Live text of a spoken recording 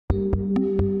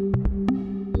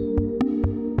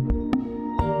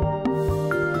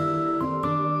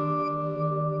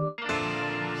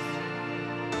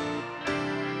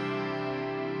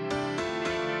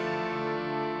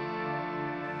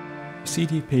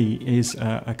CDP is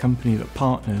a company that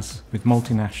partners with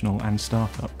multinational and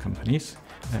startup companies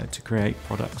to create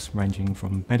products ranging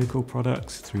from medical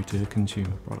products through to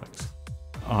consumer products.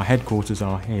 Our headquarters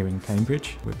are here in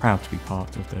Cambridge. We're proud to be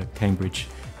part of the Cambridge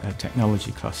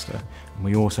Technology Cluster, and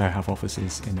we also have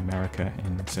offices in America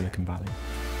in Silicon Valley.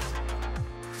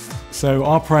 So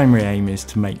our primary aim is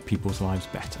to make people's lives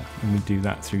better, and we do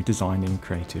that through designing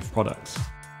creative products.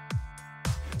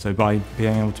 So by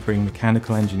being able to bring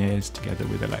mechanical engineers together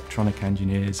with electronic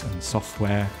engineers and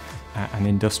software and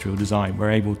industrial design,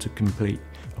 we're able to complete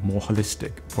a more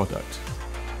holistic product.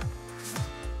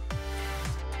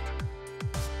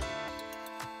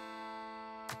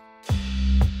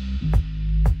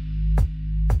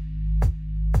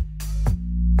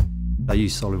 I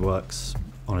use Solidworks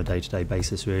on a day-to-day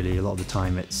basis really. A lot of the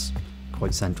time it's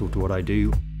quite central to what I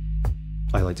do.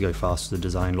 I like to go fast with the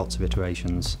design, lots of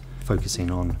iterations, focusing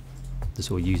on the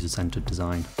sort of user-centered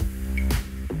design.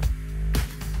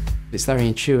 It's very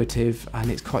intuitive and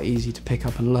it's quite easy to pick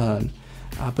up and learn,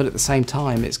 but at the same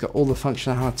time it's got all the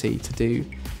functionality to do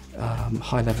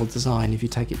high-level design if you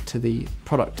take it to the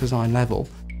product design level.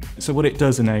 So what it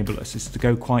does enable us is to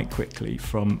go quite quickly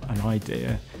from an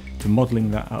idea to modelling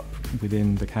that up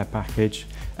within the CAD package,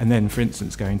 and then for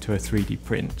instance going to a 3D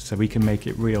print, so we can make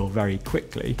it real very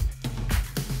quickly.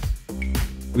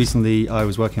 Recently I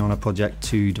was working on a project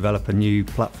to develop a new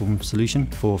platform solution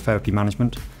for therapy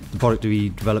management. The product we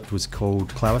developed was called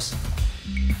Claris.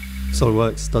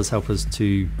 Solidworks does help us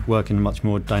to work in a much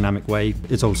more dynamic way.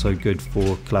 It's also good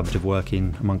for collaborative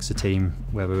working amongst the team,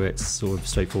 whether it's sort of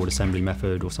straightforward assembly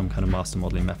method or some kind of master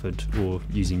modelling method or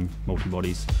using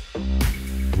multi-bodies.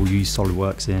 We'll use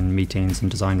Solidworks in meetings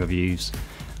and design reviews,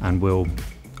 and we'll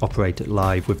operate it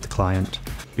live with the client.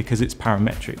 Because it's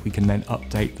parametric, we can then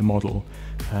update the model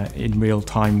in real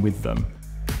time with them.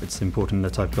 It's important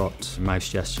that I've got mouse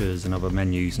gestures and other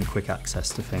menus and quick access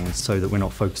to things so that we're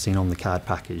not focusing on the CAD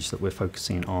package, that we're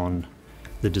focusing on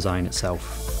the design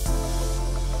itself.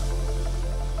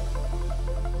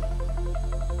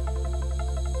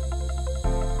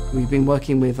 We've been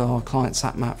working with our client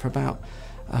SatMap for about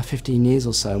 15 years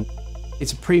or so.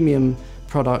 It's a premium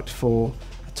product for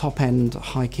top-end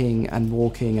hiking and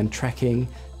walking and trekking.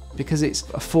 Because it's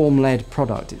a form-led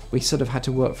product, we sort of had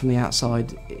to work from the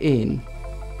outside in.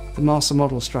 The master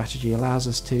model strategy allows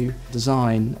us to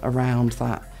design around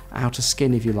that outer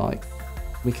skin, if you like.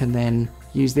 We can then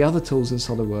use the other tools in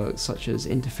Solidworks, such as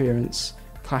interference,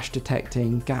 clash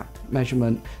detecting, gap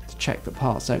measurement, to check that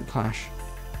parts don't clash.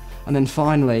 And then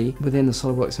finally, within the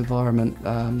Solidworks environment,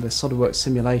 there's Solidworks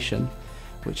simulation,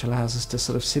 which allows us to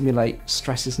sort of simulate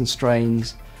stresses and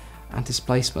strains and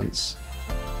displacements.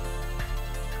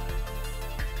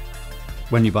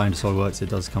 When you buy into Solidworks, it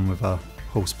does come with a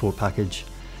whole support package,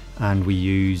 and we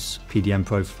use PDM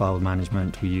profile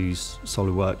management, we use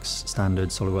Solidworks Standard,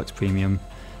 Solidworks Premium,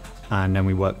 and then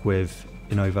we work with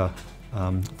Innova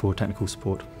for technical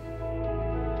support.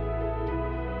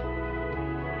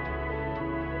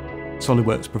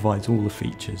 Solidworks provides all the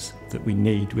features that we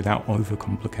need without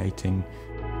overcomplicating.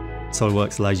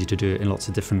 Solidworks allows you to do it in lots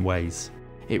of different ways.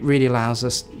 It really allows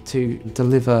us to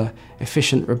deliver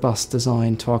efficient, robust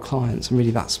design to our clients, and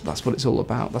really that's what it's all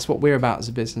about. That's what we're about as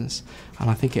a business, and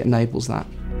I think it enables that.